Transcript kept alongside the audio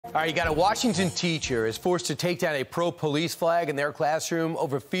All right, you got a Washington teacher is forced to take down a pro-police flag in their classroom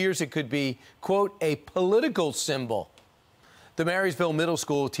over fears it could be, quote, a political symbol. The Marysville middle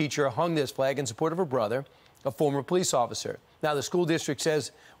school teacher hung this flag in support of her brother, a former police officer. Now, the school district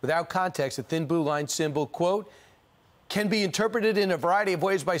says, without context, the thin blue line symbol, quote, can be interpreted in a variety of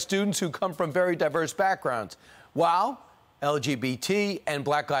ways by students who come from very diverse backgrounds, while LGBT and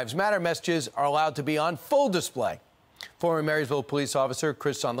Black Lives Matter messages are allowed to be on full display. Former Marysville police officer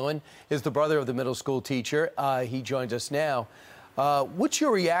Chris Sutherland is the brother of the middle school teacher. He joins us now. What's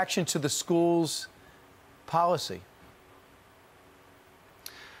your reaction to the school's policy?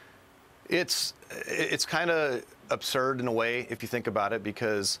 It's kind of absurd in a way if you think about it,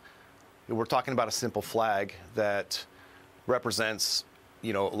 because we're talking about a simple flag that represents,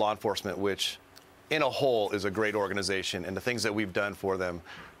 law enforcement, which in a whole is a great organization, and the things that we've done for them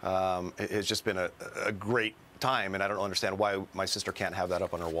has just been a great time, and I don't understand why my sister can't have that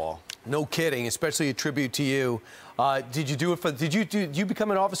up on her wall. No kidding, especially a tribute to you. Did you do it for? Did you become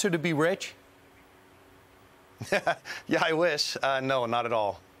an officer to be rich? Yeah, I wish. No, not at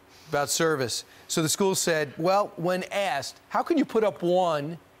all. About service. So the school said, well, when asked, how can you put up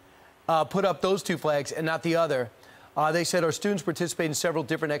those two flags and not the other? They said our students participate in several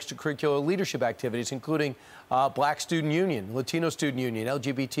different extracurricular leadership activities, including Black Student Union, Latino Student Union,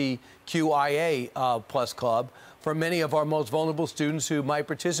 LGBTQIA plus club. For many of our most vulnerable students who might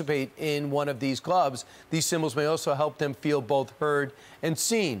participate in one of these clubs, these symbols may also help them feel both heard and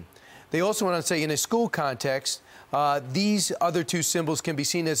seen. They also went on to say, in a school context, these other two symbols can be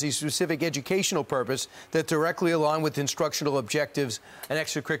seen as a specific educational purpose that directly align with instructional objectives and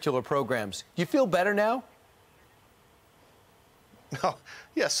extracurricular programs. Do you feel better now? Oh,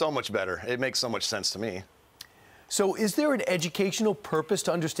 yeah, so much better. It makes so much sense to me. So is there an educational purpose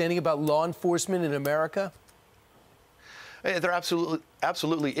to understanding about law enforcement in America? There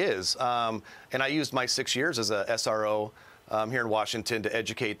absolutely is. And I used my 6 years as a SRO here in Washington to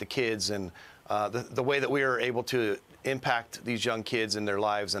educate the kids, and the way that we are able to impact these young kids in their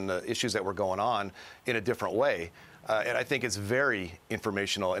lives and the issues that were going on in a different way. And I think it's very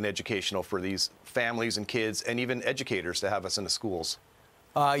informational and educational for these families and kids and even educators to have us in the schools.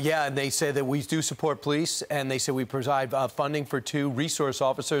 Yeah, and they say that we do support police, and they say we provide funding for 2 resource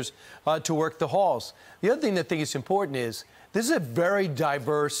officers to work the halls. The other thing that I think is important is this is a very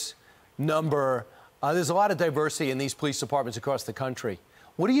diverse number. There's a lot of diversity in these police departments across the country.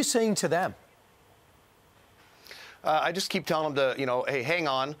 What are you saying to them? I just keep telling them to, hey, hang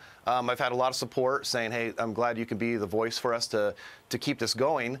on. I've had a lot of support saying, hey, I'm glad you can be the voice for us to keep this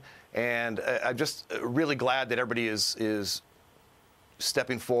going. And I'm just really glad that everybody is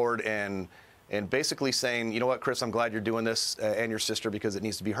stepping forward and basically saying, you know what, Chris, I'm glad you're doing this and your sister, because it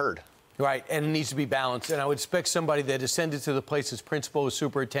needs to be heard. Right, and it needs to be balanced. And I would expect somebody that ascended to the place as principal or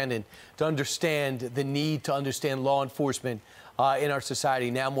superintendent to understand the need to understand law enforcement in our society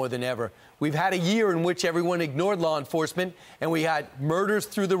now more than ever. We've had a year in which everyone ignored law enforcement, and we had murders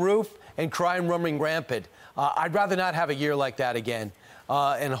through the roof and crime running rampant. I'd rather not have a year like that again,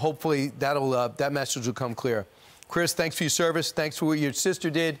 and hopefully that message will come clear. Chris, thanks for your service. Thanks for what your sister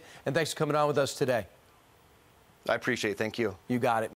did, and thanks for coming on with us today. I appreciate it. Thank you. You got it.